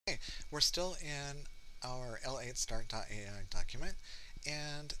We're still in our L8 start.ai document,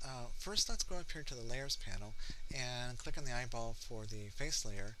 and first let's go up here to the layers panel and click on the eyeball for the face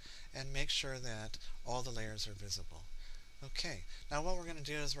layer and make sure that all the layers are visible. Okay, now what we're going to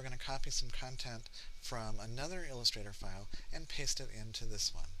do is we're going to copy some content from another Illustrator file and paste it into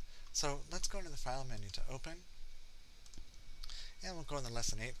this one. So let's go into the File menu to open, and we'll go in the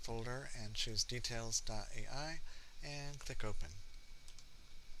Lesson 8 folder and choose Details.ai and click Open.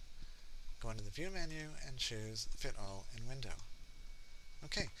 Go into the View menu and choose Fit All in Window.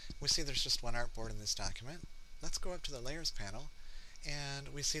 Okay, we see there's just one artboard in this document. Let's go up to the Layers panel, and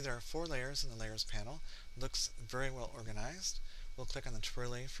we see there are 4 layers in the Layers panel. Looks very well organized. We'll click on the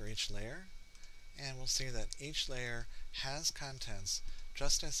twirly for each layer, and we'll see that each layer has contents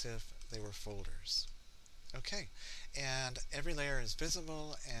just as if they were folders. Okay, and every layer is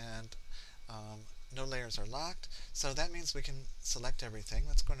visible, and no layers are locked, so that means we can select everything.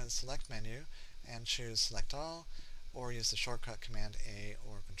 Let's go into the Select menu and choose Select All, or use the shortcut Command A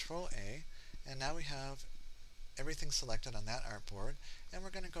or Control A, and now we have everything selected on that artboard, and we're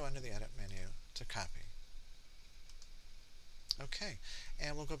going to go into the Edit menu to copy. Okay,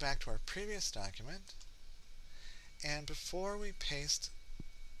 and we'll go back to our previous document, and before we paste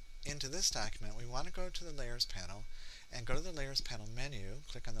into this document, we want to go to the Layers panel and go to the Layers panel menu,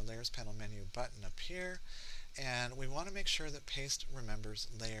 click on the Layers panel menu button up here, and we want to make sure that Paste Remembers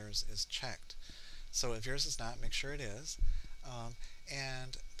Layers is checked. So if yours is not, make sure it is.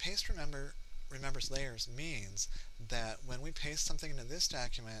 And Paste Remembers Layers means that when we paste something into this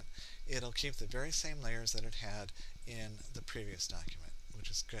document, it'll keep the very same layers that it had in the previous document, which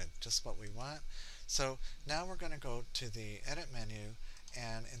is good, just what we want. So now we're going to go to the Edit menu,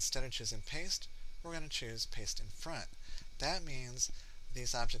 and instead of choosing Paste, we're going to choose Paste in Front. That means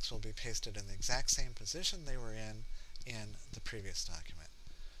these objects will be pasted in the exact same position they were in the previous document.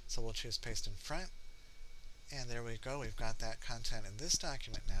 So we'll choose Paste in Front, and there we go. We've got that content in this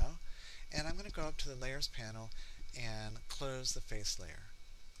document now. And I'm going to go up to the Layers panel and close the face layer.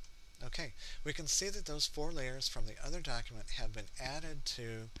 Okay, we can see that those 4 layers from the other document have been added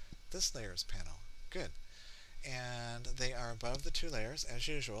to this Layers panel. Good. And they are above the 2 layers, as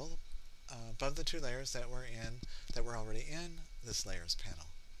usual, above the 2 layers that were already in this Layers panel.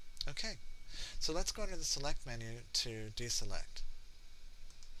 Okay, so let's go into the Select menu to deselect.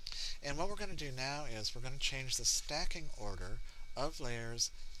 And what we're going to do now is we're going to change the stacking order of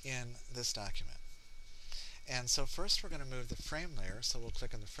layers in this document. And so first we're going to move the frame layer, so we'll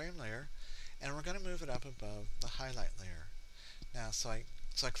click on the frame layer, and we're going to move it up above the highlight layer. Now, so I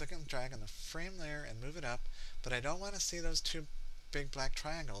click and drag on the frame layer and move it up, but I don't want to see those 2 big black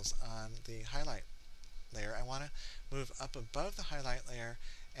triangles on the highlight layer. I want to move up above the highlight layer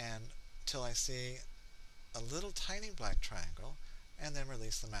until I see a little tiny black triangle, and then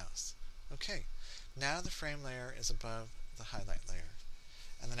release the mouse. Okay, now the frame layer is above the highlight layer.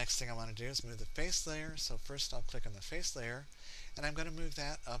 And the next thing I want to do is move the face layer, so first I'll click on the face layer, and I'm going to move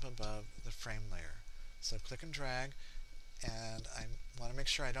that up above the frame layer. So click and drag, and I want to make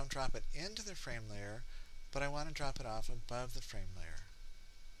sure I don't drop it into the frame layer, but I want to drop it off above the frame layer.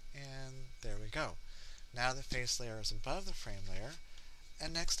 And there we go. Now the face layer is above the frame layer,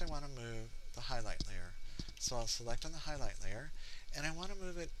 and next I want to move the highlight layer. So I'll select on the highlight layer, and I want to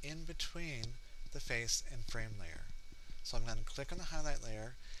move it in between the face and frame layer. So I'm going to click on the highlight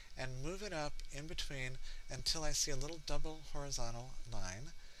layer and move it up in between until I see a little double horizontal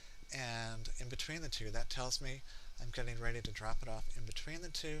line, and in between the 2, that tells me I'm getting ready to drop it off in between the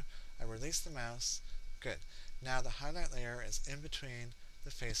 2. I release the mouse. Good. Now the highlight layer is in between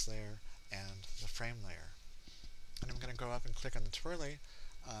the face layer and the frame layer. And I'm going to go up and click on the twirly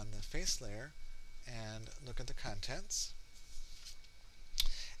on the face layer and look at the contents.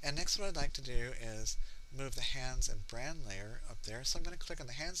 And next what I'd like to do is move the hands and brand layer up there. So I'm going to click on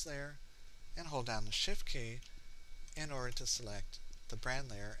the hands layer and hold down the Shift key in order to select the brand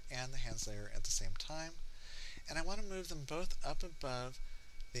layer and the hands layer at the same time. And I want to move them both up above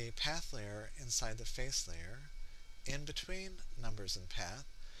the path layer inside the face layer, in between numbers and path.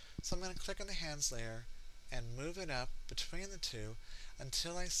 So I'm going to click on the hands layer and move it up between the 2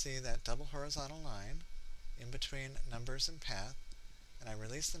 until I see that double horizontal line in between numbers and path, and I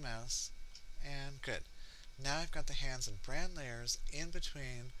release the mouse, and good. Now I've got the hands and brand layers in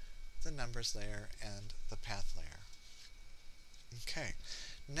between the numbers layer and the path layer. Okay,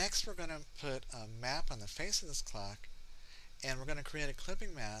 next we're going to put a map on the face of this clock, and we're going to create a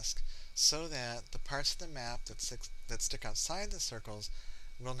clipping mask so that the parts of the map that stick outside the circles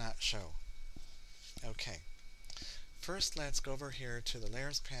will not show. Okay, first let's go over here to the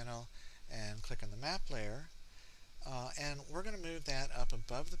Layers panel and click on the Map layer, and we're going to move that up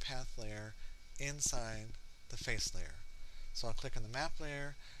above the path layer inside the face layer. So I'll click on the map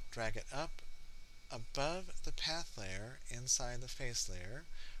layer, drag it up above the path layer inside the face layer,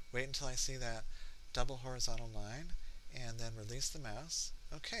 wait until I see that double horizontal line, and then release the mouse.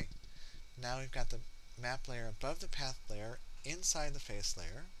 Okay, now we've got the map layer above the path layer inside the face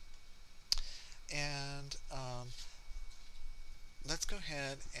layer, and let's go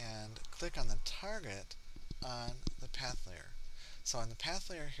ahead and click on the target on the path layer. So on the path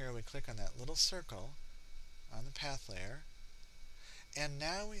layer here, we click on that little circle on the path layer, and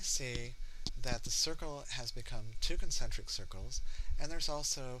now we see that the circle has become two concentric circles, and there's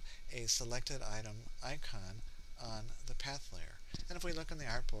also a selected item icon on the path layer. And if we look on the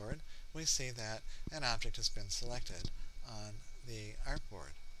artboard, we see that an object has been selected on the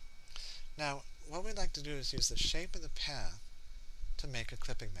artboard. Now, what we'd like to do is use the shape of the path to make a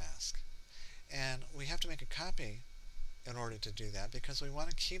clipping mask. And we have to make a copy in order to do that, because we want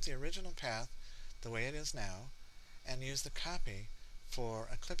to keep the original path the way it is now and use the copy for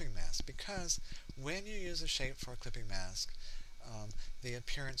a clipping mask, because when you use a shape for a clipping mask, the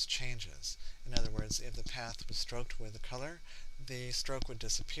appearance changes. In other words, if the path was stroked with a color, the stroke would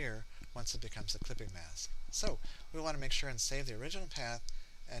disappear once it becomes a clipping mask. So we want to make sure and save the original path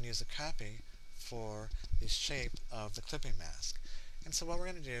and use a copy for the shape of the clipping mask. And so what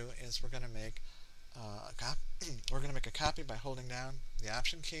we're going to do is we're going to make a copy by holding down the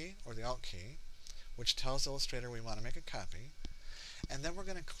Option key or the Alt key, which tells Illustrator we want to make a copy. And then we're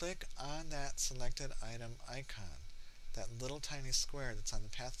going to click on that selected item icon, that little tiny square that's on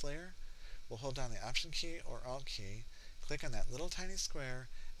the path layer. We'll hold down the Option key or Alt key, click on that little tiny square,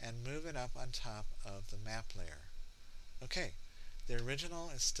 and move it up on top of the map layer. Okay, the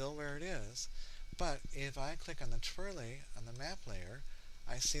original is still where it is, but if I click on the twirly on the map layer,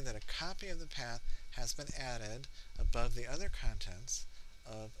 I see that a copy of the path has been added above the other contents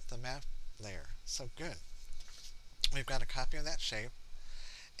of the map layer. So good. We've got a copy of that shape,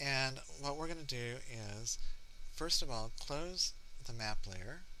 and what we're going to do is, first of all, close the map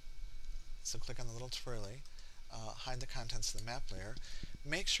layer. So click on the little twirly, hide the contents of the map layer.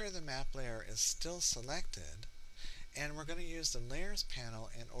 Make sure the map layer is still selected, and we're going to use the Layers panel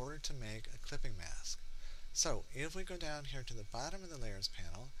in order to make a clipping mask. So if we go down here to the bottom of the Layers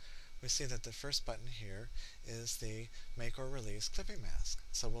panel, we see that the first button here is the Make or Release Clipping Mask.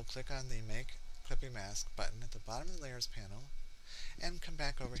 So we'll click on the Make Clipping Mask button at the bottom of the Layers panel, and come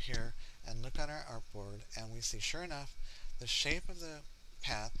back over here and look on our artboard, and we see, sure enough, the shape of the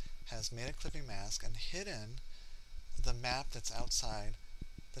path has made a clipping mask and hidden the map that's outside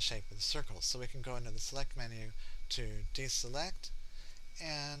the shape of the circle. So we can go into the Select menu to deselect,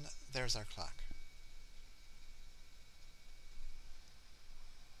 and there's our clock.